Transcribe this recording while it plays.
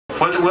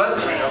what?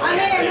 I'm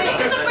here. Just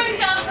the bring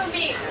down for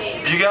me,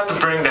 please. You got the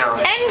bring down.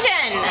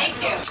 Engine.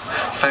 Thank you.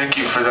 Thank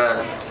you for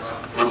that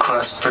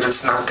request, but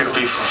it's not going to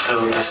be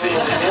fulfilled this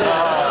evening.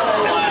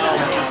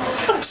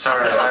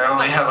 Sorry, I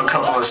only have a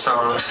couple of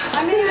songs.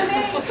 Burn.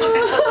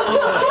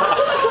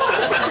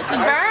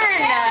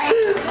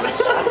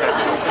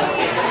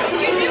 Can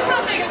you do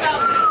something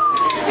about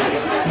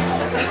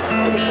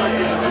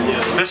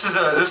this?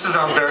 This is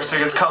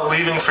embarrassing. It's called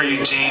Leaving for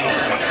Eugene.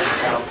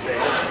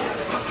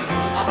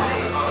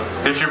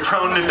 If you're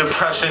prone to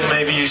depression,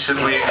 maybe you should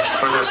leave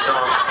for this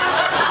song.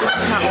 This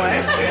is not what?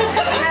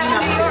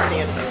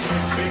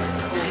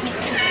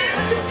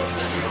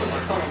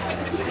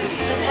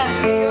 This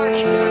happened in New York.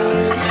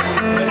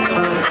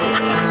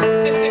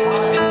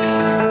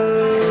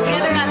 The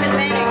other half is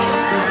manic.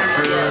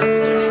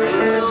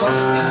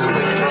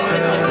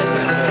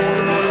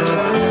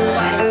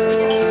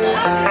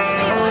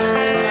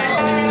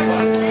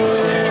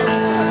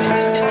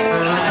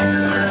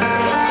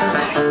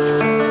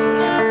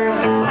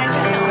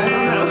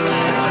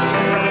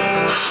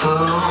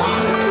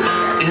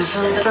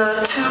 Isn't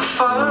that too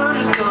far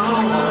to go?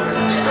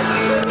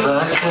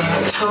 Like I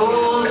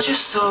told you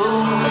so,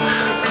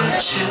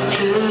 but you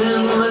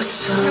didn't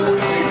listen.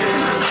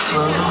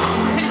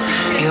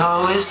 Flow, you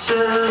always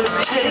said to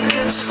take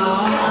it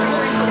slow.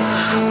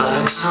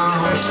 Like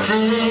some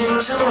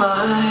things in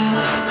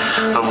life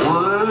are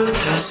worth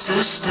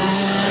resisting.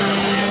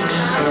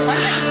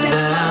 And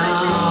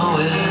now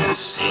it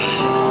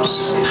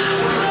seems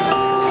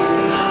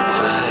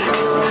like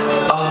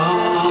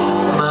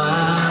all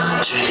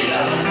my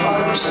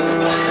dreams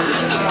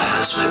have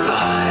passed me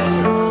by.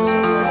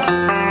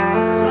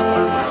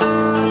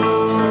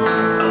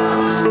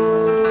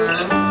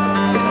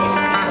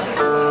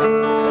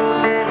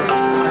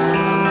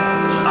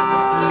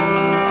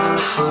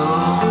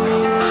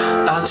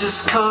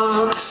 Just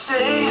called to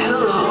say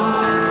hello.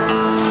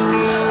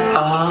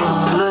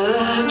 I'll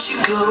let you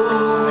go.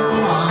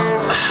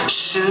 I'm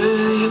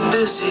sure you're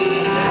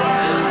busy.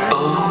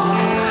 Oh,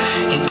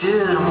 you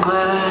did. I'm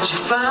glad you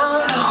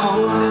found a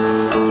home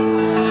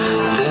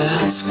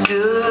that's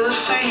good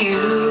for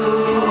you.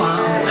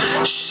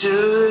 I'm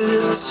sure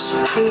it's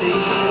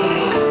pretty.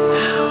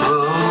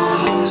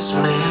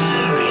 Rosemary,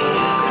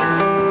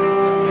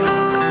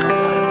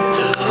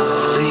 the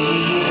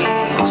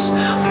leaves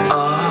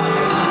are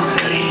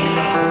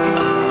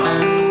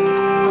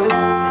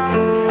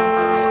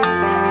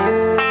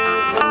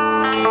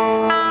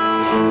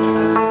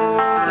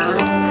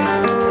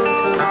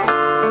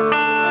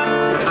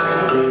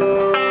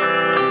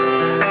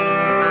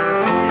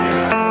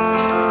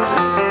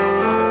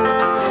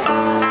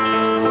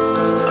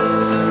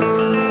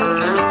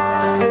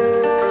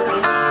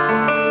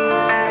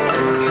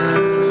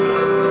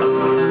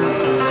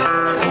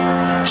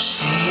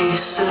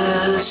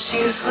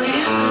she's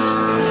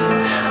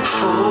leaving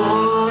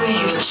for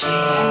Eugene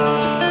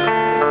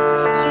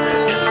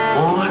in the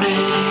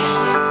morning,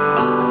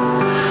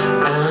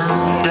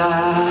 and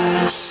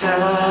I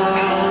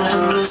sat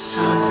and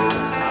listened,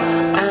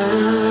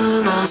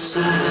 and I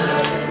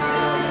said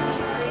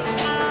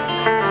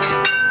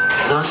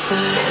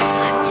nothing.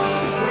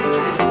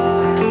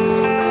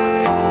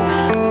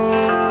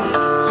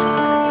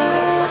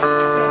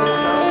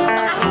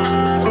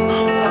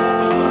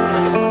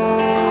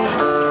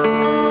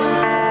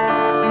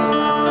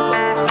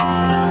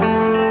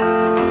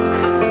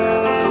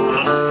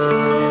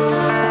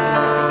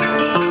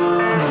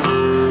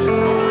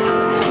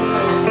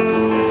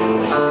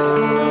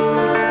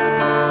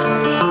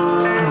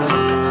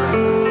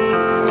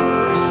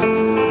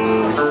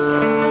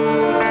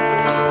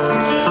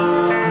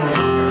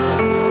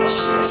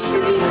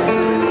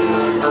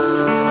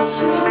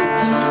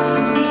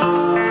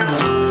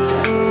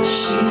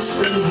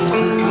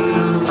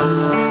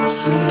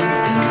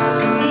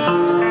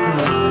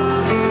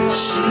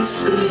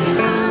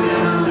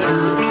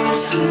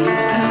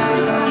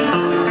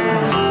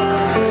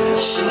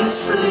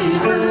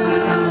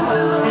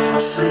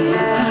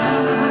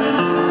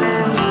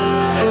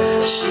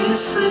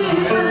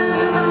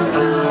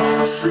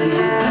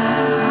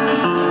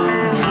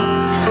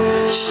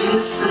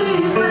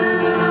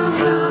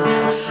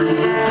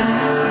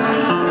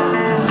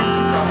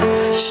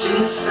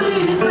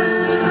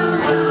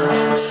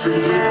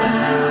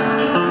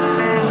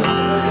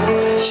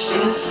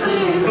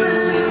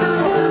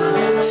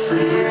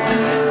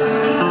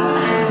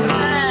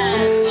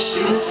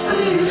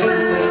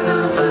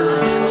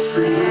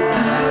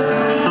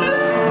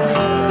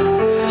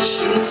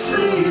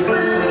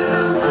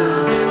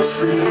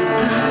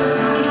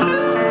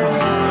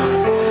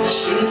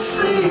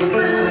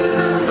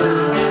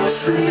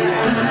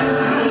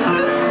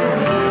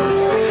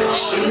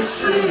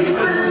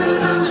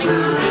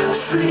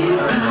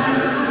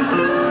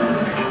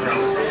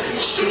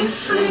 She's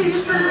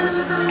sleeping.